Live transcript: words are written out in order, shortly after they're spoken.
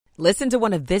Listen to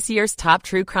one of this year's top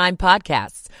true crime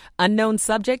podcasts. Unknown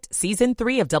Subject, Season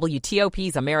 3 of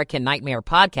WTOP's American Nightmare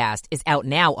podcast is out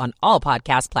now on all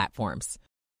podcast platforms.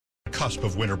 Cusp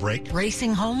of winter break.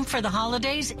 Racing home for the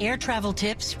holidays? Air travel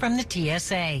tips from the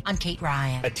TSA. I'm Kate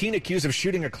Ryan. A teen accused of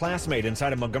shooting a classmate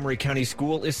inside a Montgomery County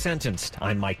school is sentenced.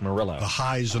 I'm Mike Murillo. The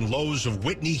highs and lows of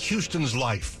Whitney Houston's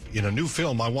life in a new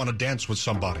film, I Want to Dance with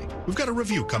Somebody. We've got a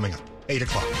review coming up, 8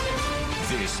 o'clock.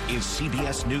 This is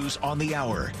CBS News on the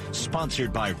Hour,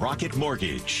 sponsored by Rocket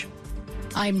Mortgage.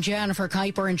 I'm Jennifer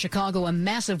Kuiper in Chicago. A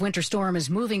massive winter storm is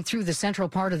moving through the central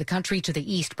part of the country to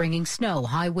the east, bringing snow,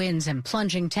 high winds, and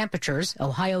plunging temperatures.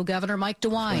 Ohio Governor Mike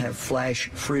DeWine. We have flash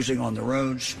freezing on the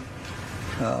roads,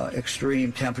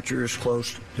 extreme temperatures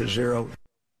close to zero.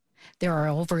 There are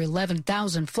over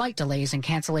 11,000 flight delays and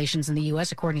cancellations in the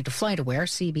U.S., according to FlightAware.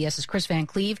 CBS's Chris Van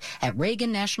Cleve at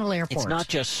Reagan National Airport. It's not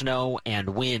just snow and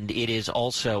wind. It is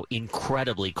also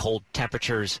incredibly cold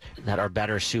temperatures that are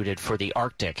better suited for the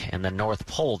Arctic and the North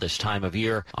Pole this time of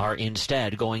year are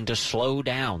instead going to slow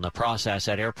down the process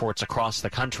at airports across the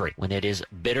country. When it is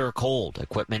bitter cold,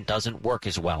 equipment doesn't work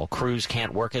as well. Crews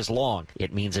can't work as long.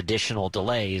 It means additional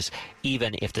delays,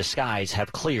 even if the skies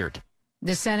have cleared.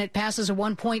 The Senate passes a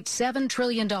 $1.7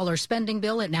 trillion spending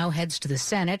bill. It now heads to the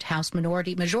Senate. House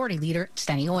Majority Leader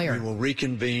Steny Hoyer. We will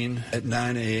reconvene at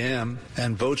 9 a.m.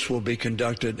 and votes will be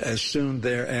conducted as soon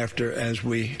thereafter as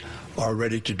we are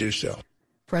ready to do so.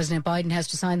 President Biden has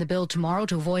to sign the bill tomorrow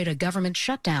to avoid a government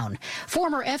shutdown.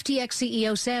 Former FTX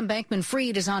CEO Sam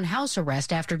Bankman-Fried is on house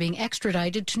arrest after being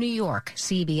extradited to New York.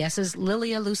 CBS's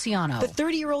Lilia Luciano. The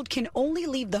 30-year-old can only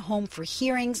leave the home for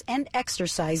hearings and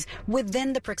exercise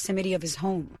within the proximity of his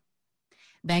home.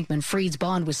 Bankman-Fried's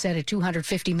bond was set at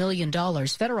 $250 million.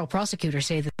 Federal prosecutors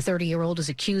say the 30-year-old is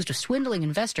accused of swindling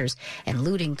investors and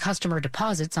looting customer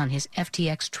deposits on his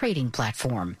FTX trading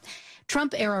platform.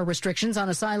 Trump-era restrictions on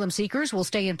asylum seekers will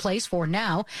stay in place for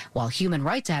now, while human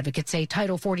rights advocates say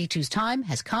Title 42's time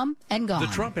has come and gone. The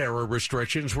Trump-era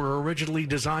restrictions were originally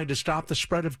designed to stop the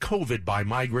spread of COVID by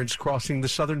migrants crossing the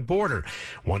southern border.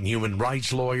 One human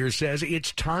rights lawyer says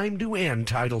it's time to end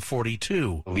Title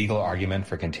 42. The legal argument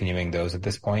for continuing those at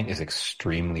this point is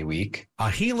extremely weak.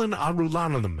 Ahilan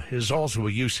Arulananam is also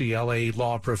a UCLA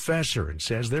law professor and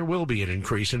says there will be an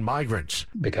increase in migrants.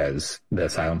 Because the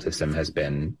asylum system has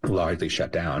been largely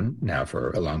shut down now for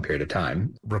a long period of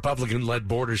time. Republican-led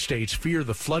border states fear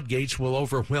the floodgates will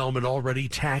overwhelm an already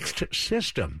taxed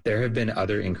system. There have been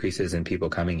other increases in people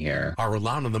coming here.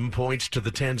 Arulananam points to the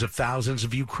tens of thousands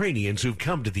of Ukrainians who've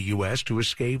come to the U.S. to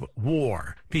escape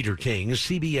war. Peter King,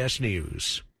 CBS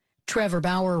News. Trevor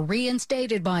Bauer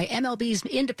reinstated by MLB's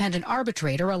independent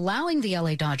arbitrator, allowing the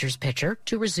LA Dodgers pitcher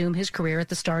to resume his career at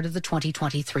the start of the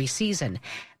 2023 season.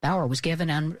 Bauer was given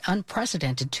an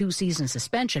unprecedented 2-season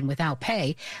suspension without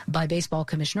pay by Baseball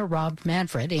Commissioner Rob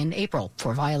Manfred in April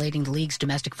for violating the league's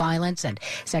domestic violence and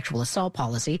sexual assault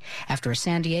policy after a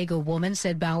San Diego woman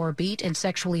said Bauer beat and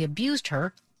sexually abused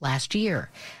her last year.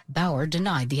 Bauer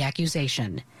denied the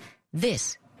accusation.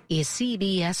 This is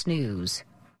CBS News.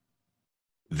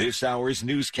 This hour's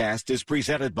newscast is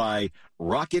presented by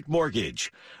Rocket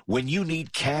Mortgage. When you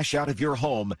need cash out of your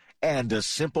home and a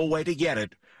simple way to get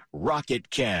it, Rocket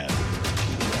can.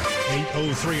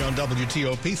 8:03 on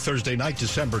WTOP, Thursday night,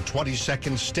 December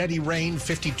 22nd. Steady rain,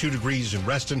 52 degrees in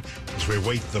Reston as we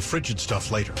await the frigid stuff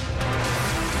later.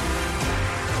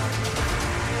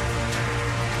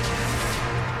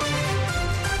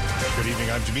 Good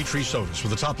evening, I'm Dimitri Sotis with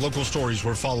the top local stories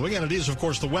we're following, and it is, of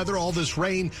course, the weather. All this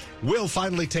rain will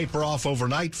finally taper off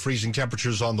overnight. Freezing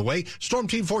temperatures on the way. Storm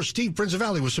Team 4 Steve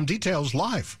Prinzivalli with some details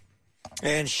live.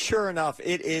 And sure enough,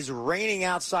 it is raining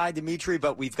outside, Dimitri,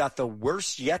 but we've got the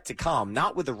worst yet to come.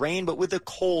 Not with the rain, but with the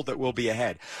cold that will be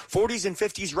ahead. 40s and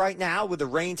 50s right now with the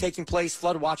rain taking place.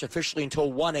 Flood watch officially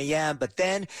until 1 a.m. But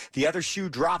then the other shoe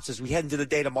drops as we head into the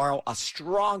day tomorrow. A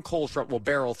strong cold front will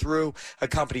barrel through,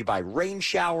 accompanied by rain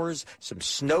showers, some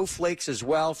snowflakes as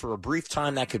well for a brief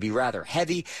time. That could be rather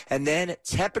heavy. And then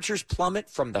temperatures plummet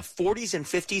from the 40s and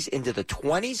 50s into the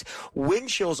 20s. Wind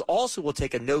chills also will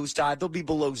take a nosedive. They'll be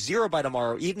below zero by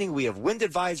tomorrow evening. We have wind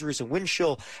advisories and wind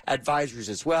chill advisories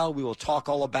as well. We will talk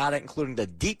all about it, including the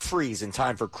deep freeze in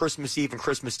time for Christmas Eve and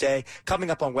Christmas Day,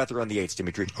 coming up on Weather on the 8th,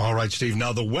 Dimitri. All right, Steve.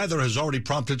 Now, the weather has already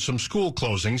prompted some school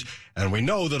closings, and we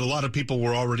know that a lot of people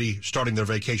were already starting their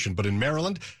vacation. But in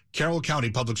Maryland, Carroll County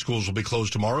Public Schools will be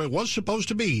closed tomorrow. It was supposed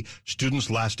to be students'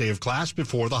 last day of class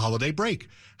before the holiday break.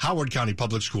 Howard County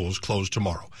Public Schools closed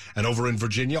tomorrow. And over in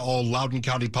Virginia, all Loudoun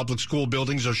County Public School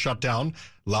buildings are shut down.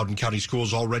 Loudoun County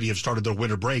schools already have started their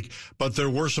winter break, but there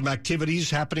were some activities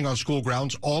happening on school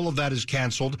grounds. All of that is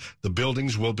canceled. The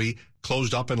buildings will be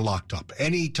closed up and locked up.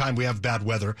 Anytime we have bad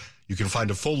weather, you can find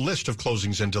a full list of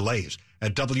closings and delays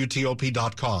at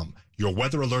WTOP.com, your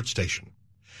weather alert station.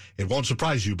 It won't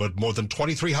surprise you, but more than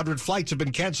 2,300 flights have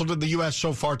been canceled in the U.S.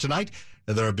 so far tonight,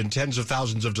 and there have been tens of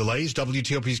thousands of delays.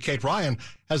 WTOP's Kate Ryan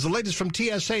has the latest from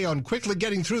TSA on quickly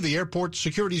getting through the airport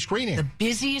security screening. The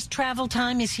busiest travel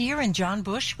time is here, and John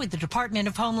Bush with the Department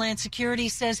of Homeland Security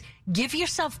says give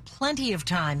yourself plenty of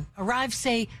time. Arrive,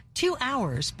 say, 2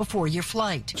 hours before your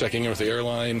flight. Checking in with the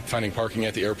airline, finding parking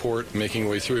at the airport, making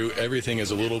way through. Everything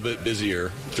is a little bit busier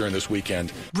during this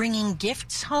weekend. Bringing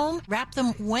gifts home? Wrap them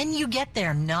when you get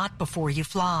there, not before you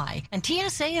fly. And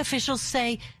TSA officials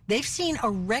say they've seen a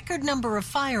record number of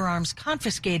firearms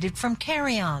confiscated from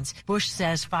carry-ons. Bush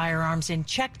says firearms in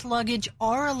checked luggage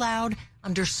are allowed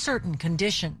under certain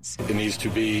conditions. It needs to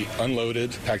be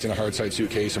unloaded, packed in a hard-side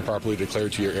suitcase, and properly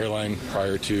declared to your airline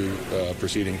prior to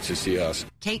proceeding to see us.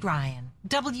 Kate Ryan,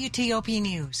 WTOP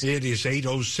News. It is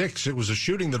 8:06. It was a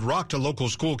shooting that rocked a local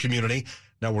school community.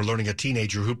 Now we're learning a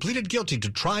teenager who pleaded guilty to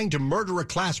trying to murder a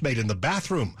classmate in the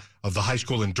bathroom of the high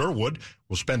school in Durwood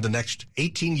will spend the next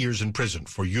 18 years in prison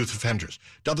for youth offenders.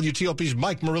 WTOP's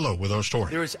Mike Murillo with our story.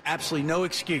 There is absolutely no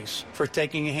excuse for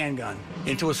taking a handgun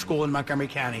into a school in Montgomery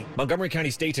County. Montgomery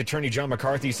County State's Attorney John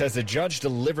McCarthy says the judge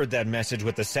delivered that message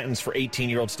with the sentence for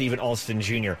 18-year-old Stephen Alston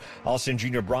Jr. Alston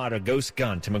Jr. brought a ghost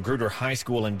gun to Magruder High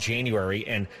School in January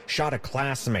and shot a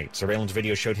classmate. Surveillance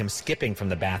video showed him skipping from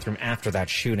the bathroom after that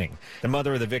shooting. The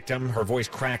mother of the victim, her voice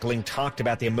crackling, talked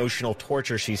about the emotional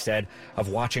torture, she said, of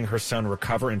watching her son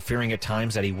recover and fearing at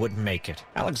times that he wouldn't make it.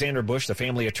 Alexander Bush, the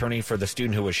family attorney for the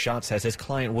student who was shot, says his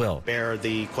client will bear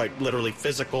the quite literally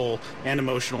physical and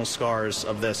emotional scars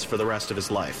of this for the rest of his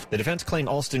life. The defense claimed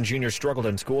Alston Jr. struggled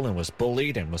in school and was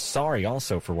bullied and was sorry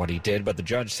also for what he did, but the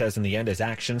judge says in the end his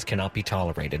actions cannot be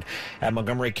tolerated. At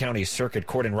Montgomery County Circuit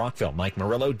Court in Rockville, Mike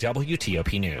Murillo,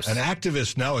 WTOP News. An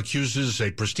activist now accuses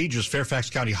a prestigious Fairfax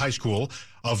County high school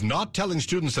of not telling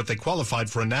students that they qualified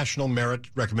for a national merit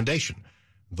recommendation.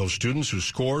 Those students whose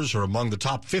scores are among the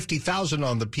top 50,000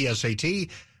 on the PSAT,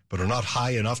 but are not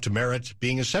high enough to merit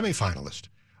being a semifinalist.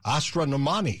 Astra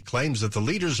Nomani claims that the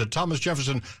leaders at Thomas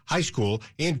Jefferson High School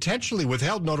intentionally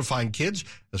withheld notifying kids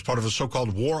as part of a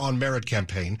so-called War on Merit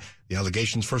campaign. The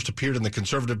allegations first appeared in the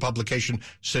conservative publication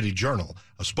City Journal.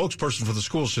 A spokesperson for the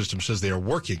school system says they are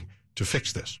working to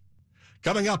fix this.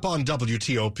 Coming up on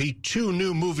WTOP, 2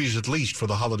 new movies at least for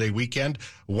the holiday weekend.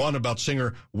 One about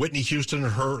singer Whitney Houston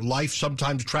and her life,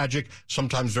 sometimes tragic,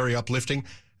 sometimes very uplifting.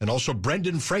 And also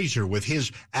Brendan Fraser with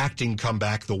his acting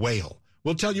comeback, The Whale.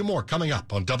 We'll tell you more coming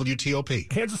up on WTOP.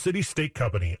 Kansas City Steak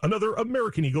Company, another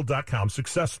AmericanEagle.com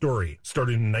success story.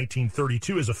 Started in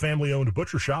 1932 as a family-owned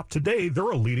butcher shop, today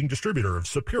they're a leading distributor of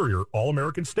superior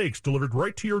all-American steaks delivered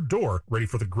right to your door, ready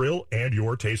for the grill and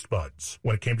your taste buds.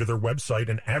 When it came to their website,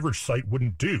 an average site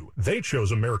wouldn't do. They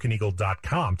chose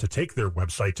AmericanEagle.com to take their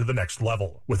website to the next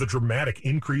level. With a dramatic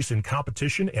increase in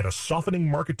competition and a softening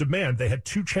market demand, they had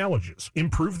 2 challenges: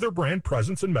 improve their brand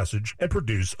presence and message and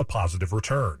produce a positive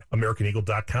return. AmericanEagle.com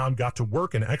got to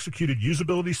work and executed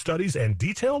usability studies and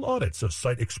detailed audits of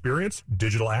site experience,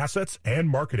 digital assets, and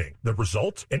marketing. The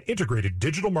result? An integrated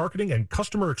digital marketing and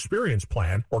customer experience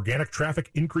plan, organic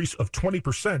traffic increase of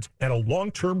 20%, and a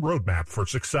long-term roadmap for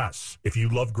success. If you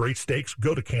love great steaks,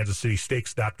 go to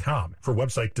KansasCitySteaks.com for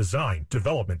website design,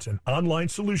 development, and online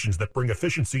solutions that bring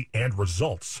efficiency and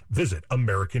results. Visit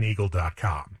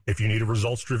AmericanEagle.com. If you need a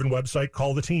results-driven website,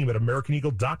 call the team at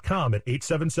AmericanEagle.com at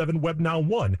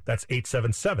 877-WEBNOW1. That's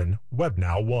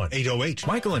 877-WEBNOW1. 808.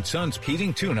 Michael & Son's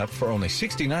heating tune-up for only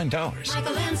 $69.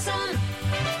 Michael & Son.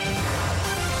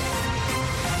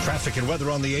 Traffic and weather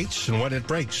on the 8s and when it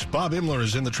breaks. Bob Imler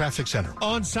is in the traffic center.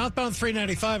 On southbound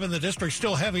 395 in the district,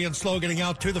 still heavy and slow getting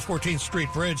out to the 14th Street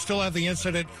Bridge. Still have the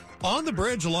incident on the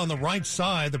bridge along the right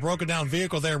side, the broken down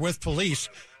vehicle there with police.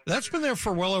 That's been there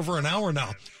for well over an hour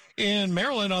now. In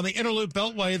Maryland, on the Interloop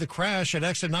Beltway, the crash at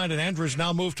exit 9 at Andrews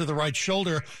now moved to the right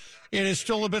shoulder. It is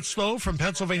still a bit slow from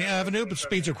Pennsylvania Avenue, but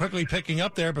speeds are quickly picking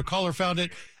up there. But caller found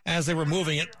it as they were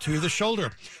moving it to the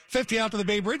shoulder. 50 out to the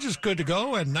Bay Bridge is good to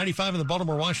go, and 95 in the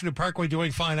Baltimore-Washington Parkway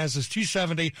doing fine, as is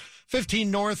 270.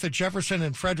 15 north at Jefferson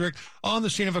and Frederick on the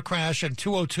scene of a crash, and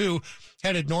 202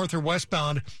 headed north or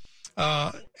westbound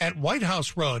at White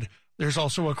House Road. There's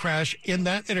also a crash in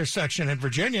that intersection. In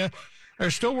Virginia, they're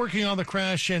still working on the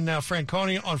crash in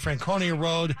Franconia on Franconia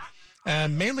Road.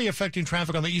 and mainly affecting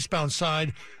traffic on the eastbound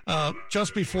side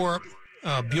just before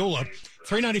Beulah.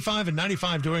 395 and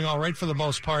 95 doing all right for the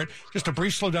most part. Just a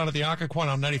brief slowdown at the Occoquan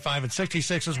on 95, and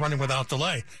 66 is running without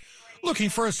delay. Looking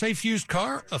for a safe used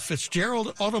car? A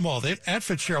Fitzgerald Auto Mall. At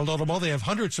Fitzgerald Auto Mall, they have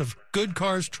hundreds of good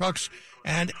cars, trucks,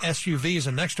 and SUVs.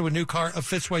 And next to a new car, a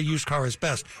Fitzway used car is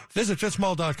best. Visit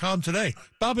fitzmall.com today.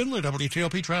 Bob Inler,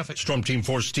 WTOP Traffic. Storm Team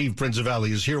 4 Steve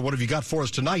Prinzivalli is here. What have you got for us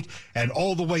tonight and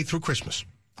all the way through Christmas?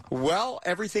 Well,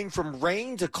 everything from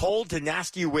rain to cold to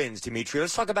nasty winds, Dimitri.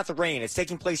 Let's talk about the rain. It's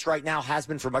taking place right now, has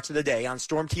been for much of the day. On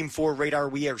Storm Team 4 radar,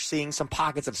 we are seeing some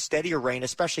pockets of steadier rain,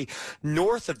 especially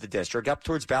north of the district, up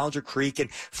towards Ballinger Creek and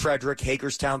Frederick,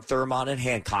 Hagerstown, Thurmont, and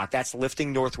Hancock. That's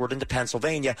lifting northward into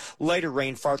Pennsylvania. Lighter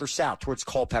rain farther south towards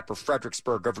Culpeper,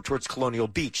 Fredericksburg, over towards Colonial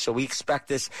Beach. So we expect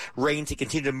this rain to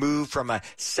continue to move from a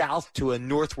south to a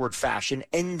northward fashion,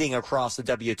 ending across the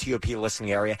WTOP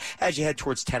listening area as you head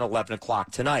towards 10, 11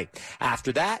 o'clock tonight.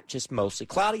 After that, just mostly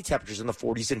cloudy, temperatures in the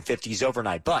 40s and 50s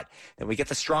overnight. But then we get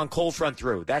the strong cold front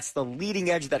through. That's the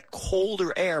leading edge of that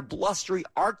colder air, blustery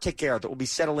Arctic air that will be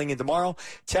settling in tomorrow.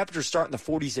 Temperatures start in the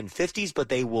 40s and 50s, but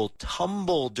they will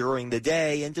tumble during the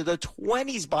day into the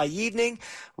 20s by evening.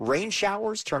 Rain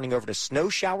showers turning over to snow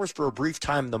showers for a brief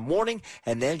time in the morning,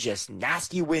 and then just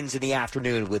nasty winds in the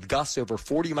afternoon with gusts over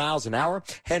 40 miles an hour.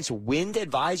 Hence, wind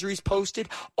advisories posted.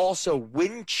 Also,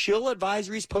 wind chill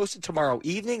advisories posted tomorrow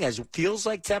evening, as it feels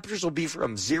like temperatures will be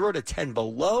from 0 to 10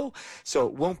 below, so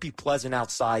it won't be pleasant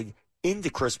outside into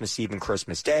Christmas Eve and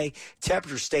Christmas Day.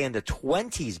 Temperatures stay in the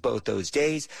 20s both those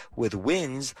days, with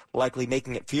winds likely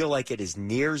making it feel like it is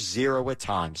near zero at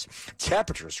times.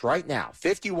 Temperatures right now,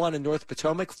 51 in North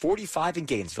Potomac, 45 in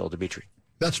Gainesville, Dimitri.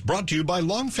 That's brought to you by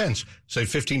Long Fence. Save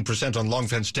 15% on Long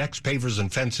Fence decks, pavers,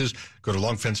 and fences. Go to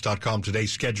longfence.com today.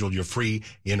 Schedule your free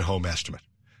in-home estimate.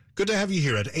 Good to have you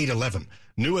here at 8:11.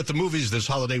 New at the movies this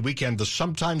holiday weekend, the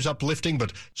sometimes uplifting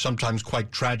but sometimes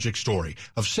quite tragic story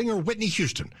of singer Whitney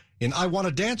Houston in I Want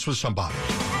to Dance with Somebody.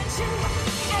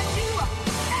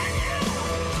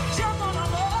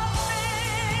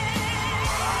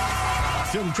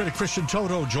 Film critic Christian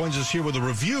Toto joins us here with a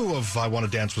review of I Want to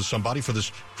Dance with Somebody for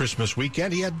this Christmas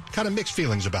weekend. He had kind of mixed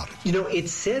feelings about it. You know, it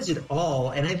says it all,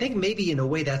 and I think maybe in a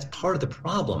way that's part of the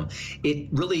problem. It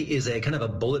really is a kind of a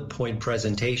bullet point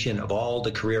presentation of all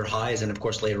the career highs and, of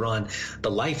course, later on,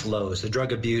 the life lows, the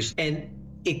drug abuse, and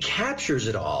it captures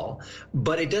it all,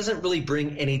 but it doesn't really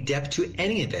bring any depth to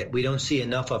any of it. We don't see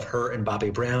enough of her and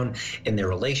Bobby Brown in their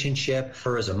relationship,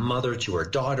 her as a mother to her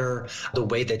daughter, the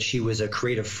way that she was a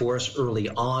creative force early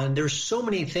on. There's so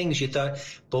many things you thought,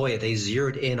 boy, if they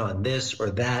zeroed in on this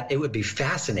or that, it would be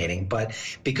fascinating. But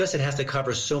because it has to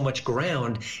cover so much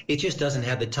ground, it just doesn't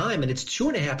have the time. And it's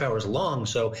 2.5 hours long.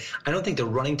 So I don't think the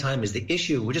running time is the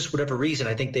issue. For just whatever reason,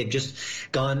 I think they've just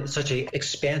gone such a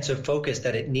expansive focus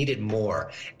that it needed more.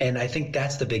 And I think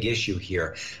that's the big issue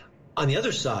here. On the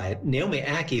other side, Naomi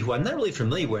Ackie, who I'm not really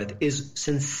familiar with, is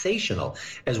sensational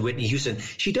as Whitney Houston.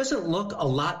 She doesn't look a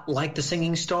lot like the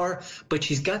singing star, but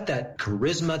she's got that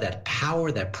charisma, that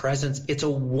power, that presence. It's a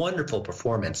wonderful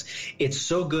performance. It's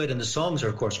so good, and the songs,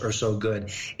 of course, are so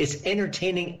good. It's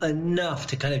entertaining enough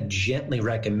to kind of gently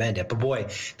recommend it. But boy,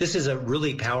 this is a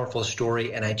really powerful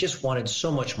story, and I just wanted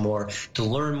so much more, to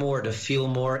learn more, to feel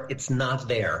more. It's not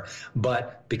there,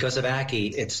 but because of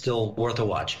Ackie, it's still worth a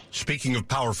watch. Speaking of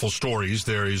powerful stories,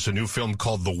 there is a new film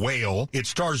called The Whale. It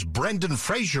stars Brendan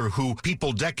Fraser, who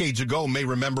people decades ago may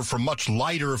remember from much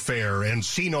lighter fare,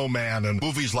 Encino Man, and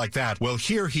movies like that. Well,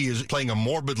 here he is playing a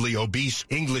morbidly obese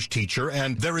English teacher,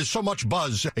 and there is so much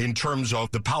buzz in terms of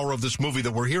the power of this movie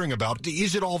that we're hearing about.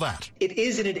 Is it all that? It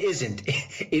is and it isn't.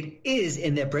 It is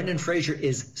in that Brendan Fraser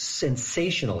is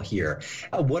sensational here.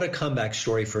 What a comeback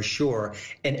story for sure.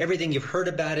 And everything you've heard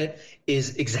about it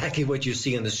is exactly what you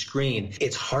see on the screen.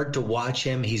 It's hard to watch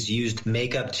him. He's used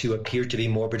makeup to appear to be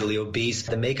morbidly obese.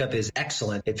 The makeup is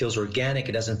excellent. It feels organic.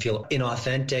 It doesn't feel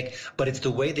inauthentic, but it's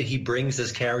the way that he brings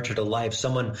this character to life.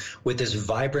 Someone with this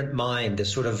vibrant mind,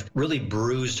 this sort of really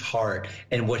bruised heart.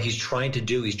 And what he's trying to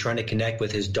do, he's trying to connect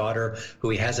with his daughter, who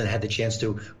he hasn't had the chance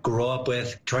to grow up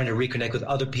with, trying to reconnect with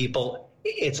other people.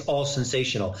 It's all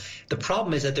sensational. The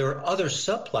problem is that there are other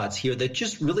subplots here that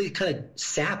just really kind of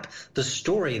sap the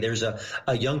story. There's a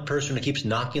young person who keeps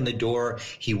knocking the door.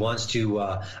 He wants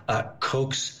to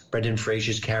coax Brendan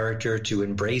Fraser's character to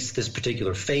embrace this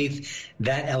particular faith.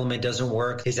 That element doesn't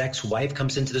work. His ex-wife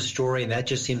comes into the story, and that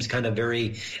just seems kind of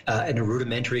very in a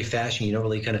rudimentary fashion. You don't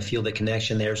really kind of feel the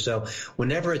connection there. So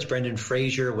whenever it's Brendan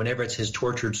Fraser, whenever it's his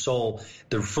tortured soul,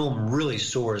 the film really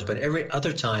soars. But every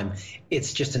other time,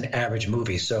 it's just an average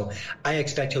movie. So I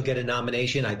expect he'll get a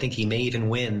nomination. I think he may even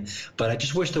win. But I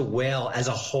just wish The Whale as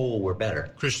a whole were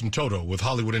better. Christian Toto with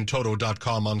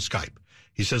HollywoodandToto.com on Skype.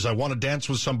 He says, I Want to Dance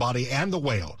with Somebody and The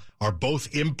Whale are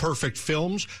both imperfect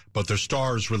films, but their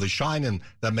stars really shine, and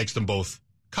that makes them both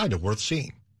kind of worth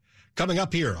seeing. Coming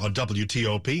up here on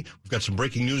WTOP, we've got some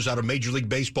breaking news out of Major League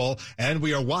Baseball, and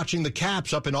we are watching the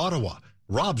Caps up in Ottawa.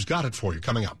 Rob's got it for you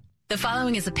coming up. The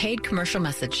following is a paid commercial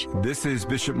message. This is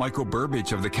Bishop Michael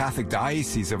Burbidge of the Catholic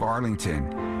Diocese of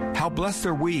Arlington. How blessed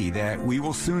are we that we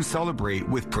will soon celebrate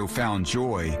with profound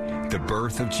joy the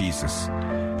birth of Jesus.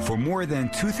 For more than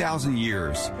 2,000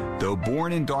 years, though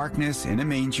born in darkness in a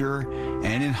manger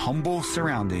and in humble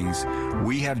surroundings,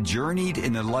 we have journeyed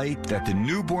in the light that the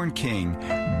newborn King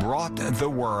brought the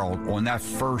world on that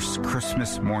first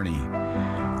Christmas morning.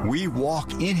 We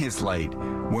walk in his light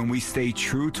when we stay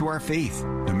true to our faith,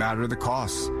 no matter the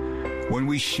cost, when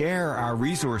we share our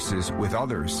resources with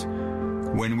others,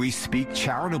 when we speak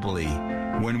charitably,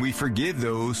 when we forgive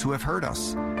those who have hurt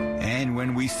us, and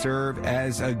when we serve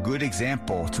as a good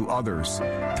example to others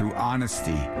through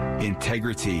honesty,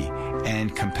 integrity,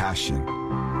 and compassion.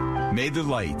 May the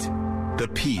light, the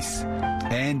peace,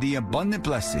 and the abundant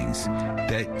blessings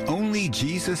that only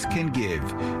Jesus can give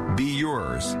be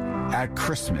yours at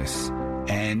Christmas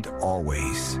and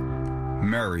always.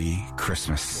 Merry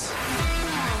Christmas.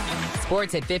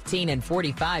 Sports at 15 and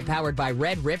 45, powered by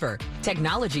Red River.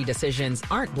 Technology decisions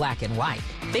aren't black and white.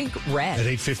 Think red. At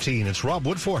 8:15, it's Rob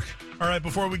Woodfork. All right,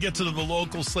 before we get to the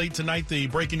local slate tonight, the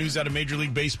breaking news out of Major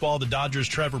League Baseball, the Dodgers'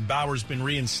 Trevor Bauer's been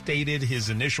reinstated. His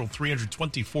initial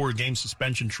 324-game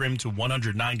suspension trimmed to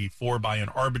 194 by an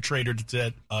arbitrator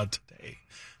today. Today.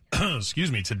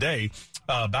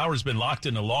 Bauer's been locked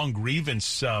in a long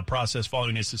grievance process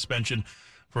following his suspension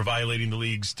for violating the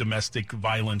league's domestic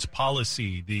violence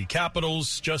policy. The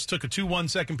Capitals just took a 2-1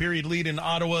 second period lead in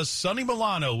Ottawa. Sonny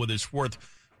Milano with his fourth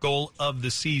goal of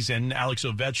the season. Alex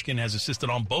Ovechkin has assisted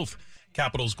on both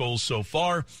Capitals goals so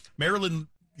far. Maryland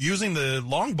using the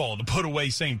long ball to put away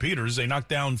St. Peter's. They knocked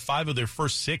down 5 of their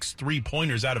first 6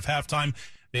 three-pointers out of halftime.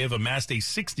 They have amassed a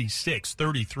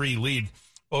 66-33 lead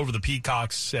over the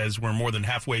Peacocks as we're more than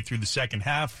halfway through the second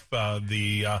half.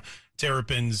 The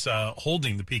Terrapins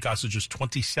holding the Peacocks to just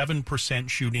 27%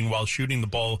 shooting while shooting the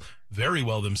ball very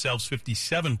well themselves,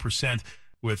 57%,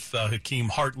 with Hakeem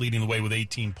Hart leading the way with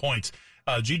 18 points.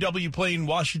 GW playing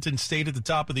Washington State at the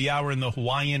top of the hour in the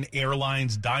Hawaiian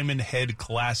Airlines Diamond Head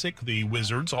Classic. The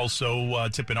Wizards also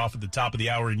tipping off at the top of the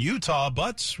hour in Utah,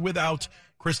 but without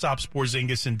Kristaps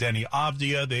Porzingis and Deni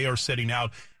Avdija. They are setting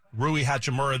out. Rui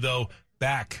Hachimura, though,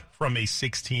 back from a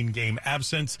 16-game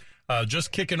absence.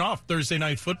 Just kicking off Thursday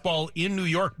Night Football in New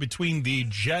York between the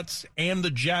Jets and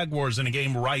the Jaguars in a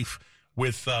game rife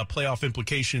with playoff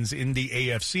implications in the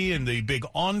AFC. And the big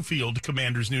on-field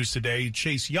Commanders news today,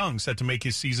 Chase Young set to make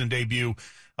his season debut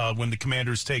when the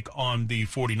Commanders take on the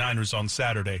 49ers on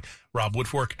Saturday. Rob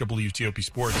Woodfork, WTOP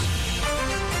Sports.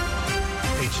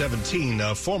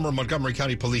 8:17, former Montgomery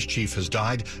County Police Chief has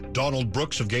died. Donald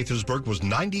Brooks of Gaithersburg was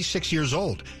 96 years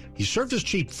old. He served as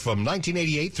chief from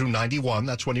 1988 through 91.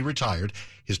 That's when he retired.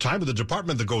 His time with the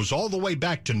department that goes all the way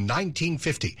back to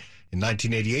 1950. In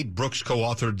 1988, Brooks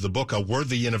co-authored the book, A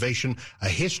Worthy Innovation, A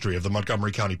History of the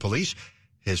Montgomery County Police.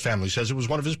 His family says it was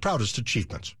one of his proudest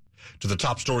achievements. To the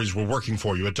top stories we're working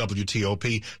for you at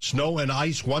WTOP. Snow and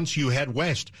ice once you head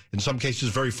west, in some cases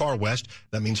very far west.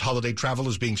 That means holiday travel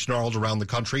is being snarled around the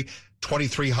country.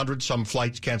 2,300 some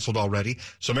flights canceled already.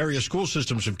 Some area school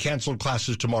systems have canceled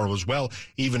classes tomorrow as well,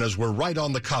 even as we're right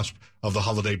on the cusp of the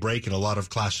holiday break, and a lot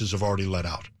of classes have already let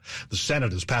out. The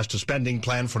Senate has passed a spending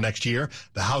plan for next year.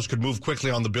 The House could move quickly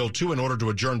on the bill, too, in order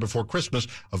to adjourn before Christmas,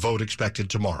 a vote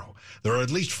expected tomorrow. There are at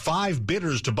least 5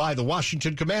 bidders to buy the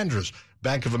Washington Commanders.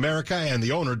 Bank of America and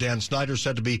the owner, Dan Snyder,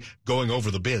 said to be going over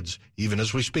the bids, even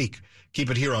as we speak. Keep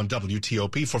it here on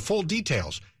WTOP for full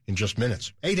details in just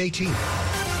minutes. 8:18.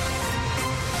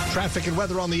 Traffic and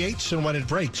weather on the 8s and when it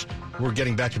breaks. We're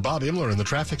getting back to Bob Imler in the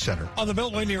traffic center. On the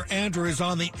Beltway near Andrews,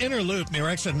 on the inner loop near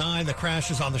exit 9, the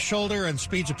crash is on the shoulder and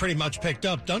speeds have pretty much picked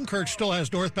up. Dunkirk still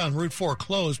has northbound Route 4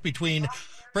 closed between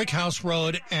Brick House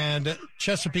Road and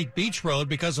Chesapeake Beach Road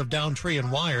because of downed tree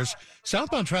and wires.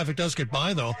 Southbound traffic does get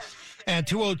by, though. And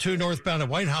 202 northbound at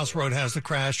White House Road has the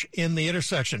crash in the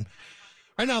intersection.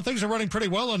 Right now, things are running pretty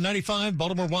well on 95,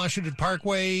 Baltimore-Washington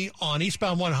Parkway, on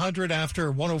eastbound 100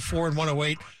 after 104 and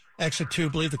 108. Exit 2,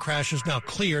 believe the crash is now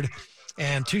cleared.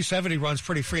 And 270 runs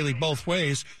pretty freely both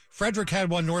ways. Frederick had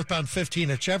one northbound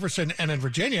 15 at Jefferson, and in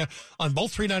Virginia, on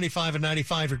both 395 and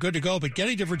 95, you're good to go, but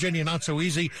getting to Virginia, not so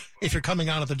easy if you're coming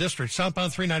out of the district.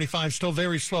 Southbound 395, still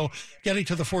very slow. Getting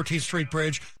to the 14th Street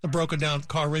Bridge, the broken down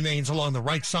car remains along the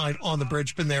right side on the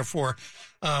bridge. Been there for,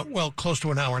 close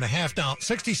to an hour and a half now.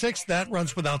 66, that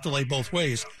runs without delay both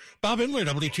ways. Bob Inler,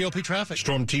 WTOP Traffic.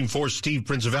 Storm Team 4 Steve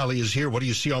Prinzivalli is here. What do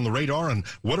you see on the radar, and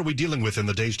what are we dealing with in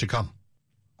the days to come?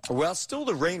 Well, still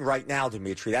the rain right now,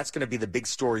 Dimitri. That's going to be the big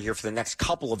story here for the next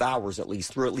couple of hours at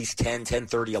least, through at least 10,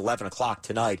 10:30, 11 o'clock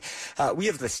tonight. We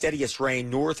have the steadiest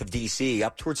rain north of D.C.,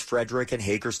 up towards Frederick and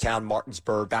Hagerstown,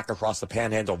 Martinsburg, back across the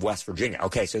panhandle of West Virginia.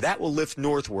 Okay, so that will lift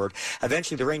northward.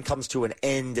 Eventually, the rain comes to an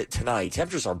end tonight.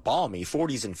 Temperatures are balmy,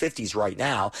 40s and 50s right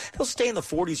now. They'll stay in the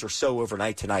 40s or so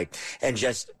overnight tonight, and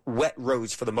just wet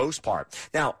roads for the most part.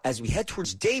 Now, as we head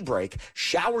towards daybreak,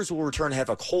 showers will return to have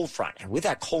a cold front, and with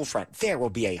that cold front, there will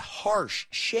be a harsh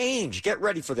change. Get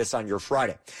ready for this on your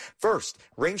Friday. First,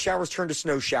 rain showers turn to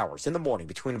snow showers in the morning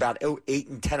between about 8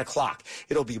 and 10 o'clock.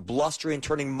 It'll be blustery and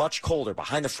turning much colder.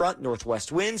 Behind the front,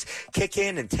 northwest winds kick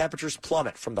in and temperatures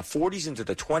plummet from the 40s into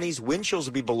the 20s. Wind chills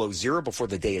will be below zero before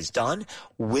the day is done.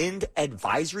 Wind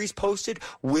advisories posted.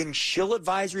 Wind chill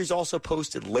advisories also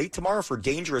posted late tomorrow for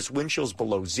dangerous wind chills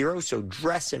below zero, so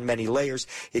dress in many layers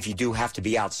if you do have to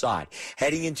be outside.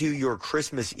 Heading into your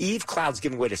Christmas Eve, clouds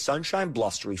giving way to sunshine,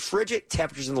 blustery, frigid,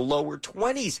 temperatures in the lower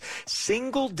 20s,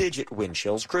 single-digit wind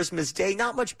chills. Christmas Day,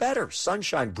 not much better.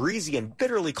 Sunshine, breezy, and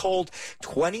bitterly cold,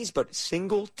 20s, but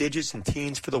single digits and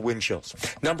teens for the wind chills.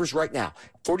 Numbers right now,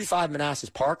 45 Manassas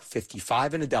Park,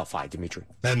 55 in Adelphi, Dimitri.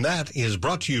 And that is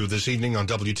brought to you this evening on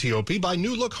WTOP by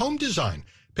New Look Home Design.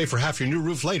 Pay for half your new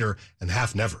roof later and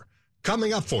half never.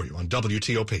 Coming up for you on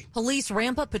WTOP. Police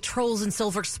ramp up patrols in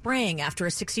Silver Spring after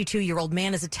a 62-year-old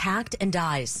man is attacked and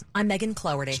dies. I'm Megan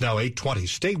Cloherty. It's now 8:20.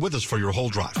 Stay with us for your whole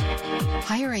drive.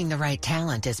 Hiring the right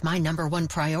talent is my number one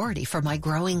priority for my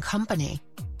growing company.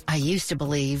 I used to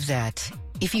believe that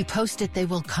if you post it, they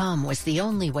will come was the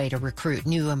only way to recruit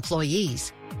new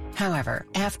employees. However,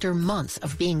 after months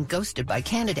of being ghosted by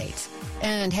candidates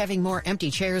and having more empty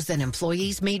chairs than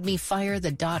employees made me fire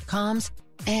the .coms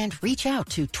and reach out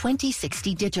to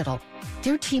 2060 Digital.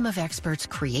 Their team of experts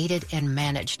created and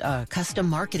managed a custom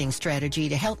marketing strategy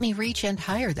to help me reach and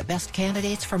hire the best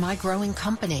candidates for my growing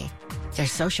company. Their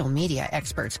social media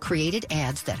experts created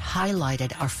ads that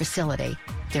highlighted our facility.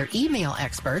 Their email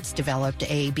experts developed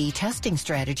A/B testing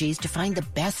strategies to find the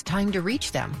best time to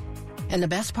reach them. And the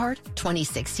best part,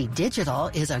 2060 Digital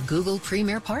is a Google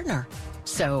Premier Partner.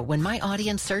 So when my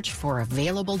audience searched for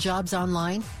available jobs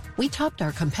online, we topped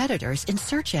our competitors in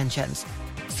search engines.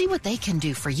 See what they can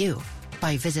do for you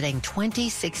by visiting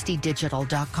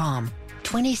 2060digital.com.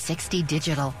 2060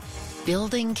 Digital,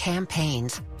 building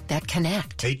campaigns that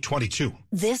connect. 8:22.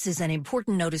 This is an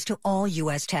important notice to all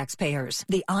U.S. taxpayers.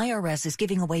 The IRS is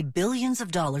giving away billions of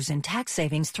dollars in tax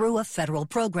savings through a federal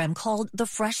program called the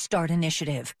Fresh Start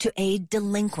Initiative to aid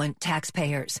delinquent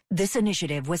taxpayers. This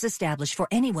initiative was established for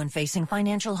anyone facing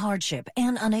financial hardship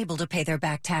and unable to pay their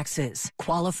back taxes.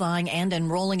 Qualifying and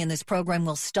enrolling in this program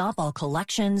will stop all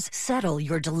collections, settle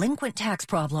your delinquent tax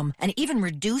problem, and even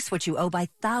reduce what you owe by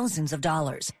thousands of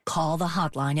dollars. Call the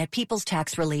hotline at People's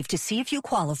Tax Relief to see if you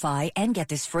qualify and get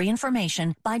this free information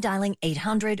by dialing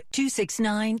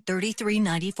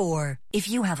 800-269-3394. If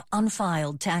you have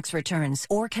unfiled tax returns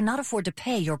or cannot afford to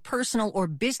pay your personal or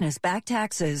business back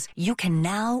taxes, you can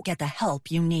now get the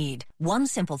help you need. One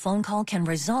simple phone call can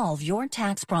resolve your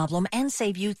tax problem and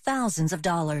save you thousands of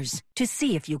dollars. To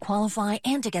see if you qualify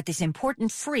and to get this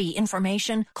important free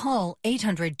information, call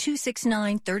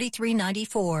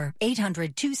 800-269-3394.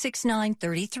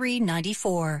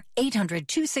 800-269-3394.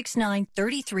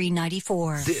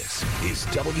 800-269-3394. This is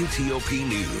WTOP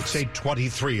News. It's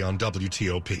 8:23 on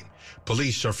WTOP.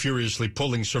 Police are furiously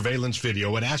pulling surveillance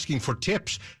video and asking for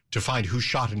tips to find who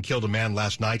shot and killed a man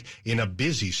last night in a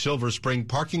busy Silver Spring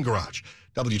parking garage.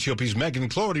 WTOP's Megan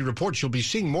Cloherty reports you'll be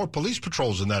seeing more police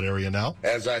patrols in that area now.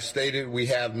 As I stated, we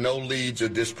have no leads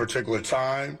at this particular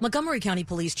time. Montgomery County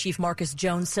Police Chief Marcus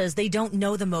Jones says they don't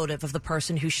know the motive of the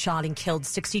person who shot and killed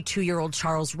 62-year-old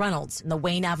Charles Reynolds in the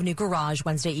Wayne Avenue garage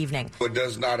Wednesday evening. It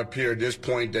does not appear at this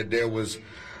point that there was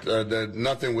that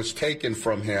nothing was taken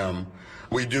from him.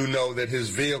 We do know that his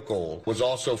vehicle was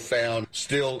also found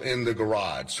still in the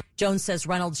garage. Jones says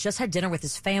Reynolds just had dinner with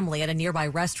his family at a nearby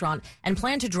restaurant and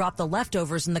planned to drop the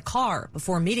leftovers in the car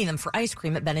before meeting them for ice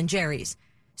cream at Ben & Jerry's.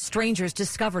 Strangers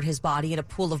discovered his body in a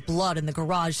pool of blood in the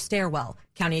garage stairwell.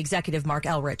 County Executive Mark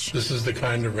Elrich. This is the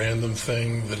kind of random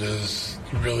thing that is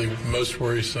really most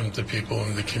worrisome to people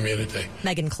in the community.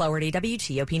 Megan Cloherty,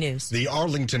 WTOP News. The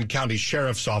Arlington County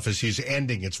Sheriff's Office is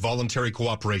ending its voluntary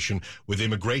cooperation with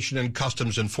Immigration and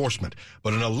Customs Enforcement.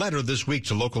 But in a letter this week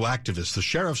to local activists, the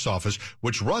Sheriff's Office,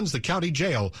 which runs the county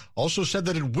jail, also said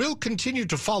that it will continue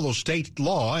to follow state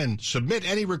law and submit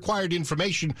any required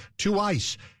information to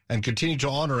ICE and continue to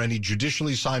honor any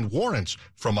judicially signed warrants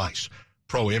from ICE.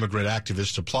 Pro-immigrant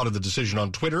activists applauded the decision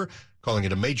on Twitter, calling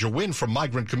it a major win for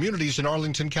migrant communities in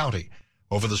Arlington County.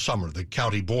 Over the summer, the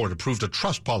county board approved a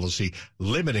trust policy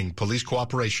limiting police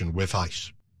cooperation with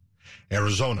ICE.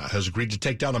 Arizona has agreed to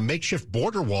take down a makeshift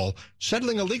border wall,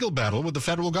 settling a legal battle with the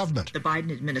federal government. The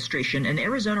Biden administration and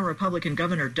Arizona Republican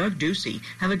Governor Doug Ducey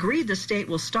have agreed the state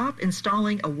will stop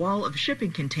installing a wall of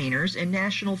shipping containers in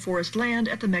national forest land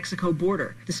at the Mexico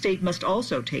border. The state must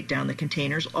also take down the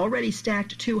containers already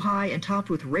stacked too high and topped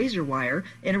with razor wire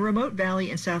in a remote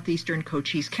valley in southeastern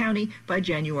Cochise County by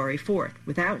January 4th,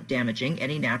 without damaging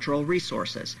any natural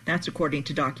resources. That's according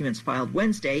to documents filed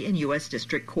Wednesday in U.S.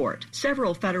 District Court.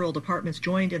 Several federal departments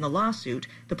joined in the lawsuit.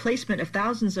 The placement of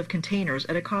thousands of containers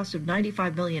at a cost of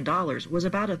 $95 million was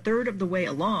about a third of the way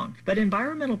along, but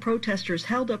environmental protesters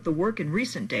held up the work in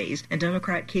recent days, and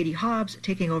Democrat Katie Hobbs,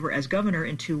 taking over as governor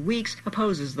in 2 weeks,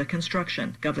 opposes the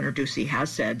construction. Governor Ducey has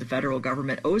said the federal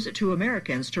government owes it to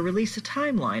Americans to release a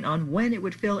timeline on when it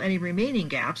would fill any remaining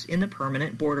gaps in the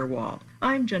permanent border wall.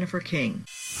 I'm Jennifer King.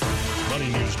 Money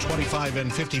News 25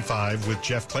 and 55 with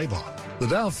Jeff Claiborne. The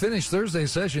Dow finished Thursday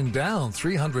session down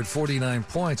 349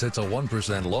 points. It's a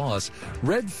 1% loss.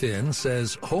 Redfin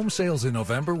says home sales in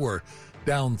November were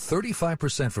down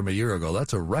 35% from a year ago.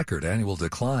 That's a record annual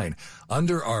decline.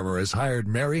 Under Armour has hired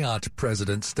Marriott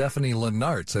president Stephanie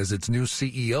Linnartz as its new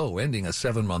CEO, ending a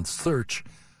 7-month search.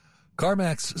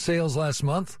 CarMax sales last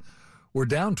month were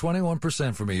down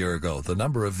 21% from a year ago. The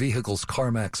number of vehicles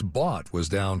CarMax bought was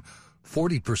down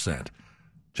 40%.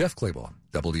 Jeff Claiborne,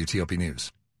 WTOP News.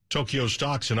 Tokyo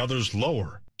stocks and others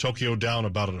lower. Tokyo down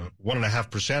about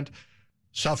 1.5%.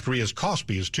 South Korea's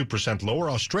Kospi is 2% lower.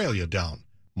 Australia down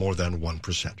more than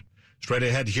 1%. Straight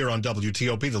ahead here on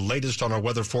WTOP, the latest on our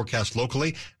weather forecast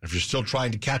locally. If you're still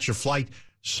trying to catch a flight,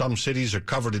 some cities are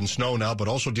covered in snow now, but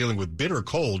also dealing with bitter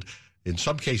cold. In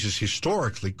some cases,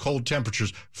 historically cold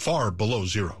temperatures far below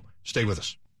zero. Stay with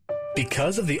us.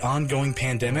 Because of the ongoing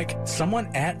pandemic,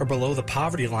 someone at or below the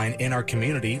poverty line in our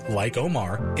community, like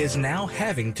Omar, is now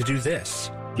having to do this.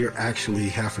 You're actually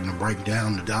having to break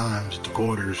down the dimes, the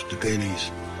quarters, the pennies,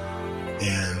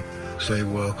 and say,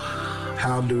 well,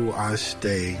 how do I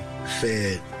stay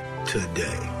fed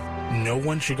today? No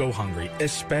one should go hungry,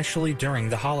 especially during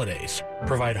the holidays.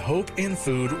 Provide hope in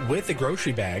food with a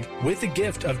grocery bag with a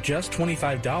gift of just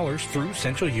 $25 through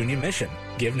Central Union Mission.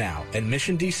 Give now at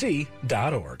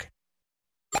missiondc.org.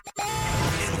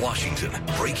 In Washington,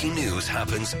 breaking news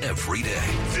happens every day.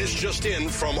 This just in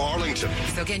from Arlington.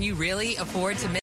 So can you really afford to miss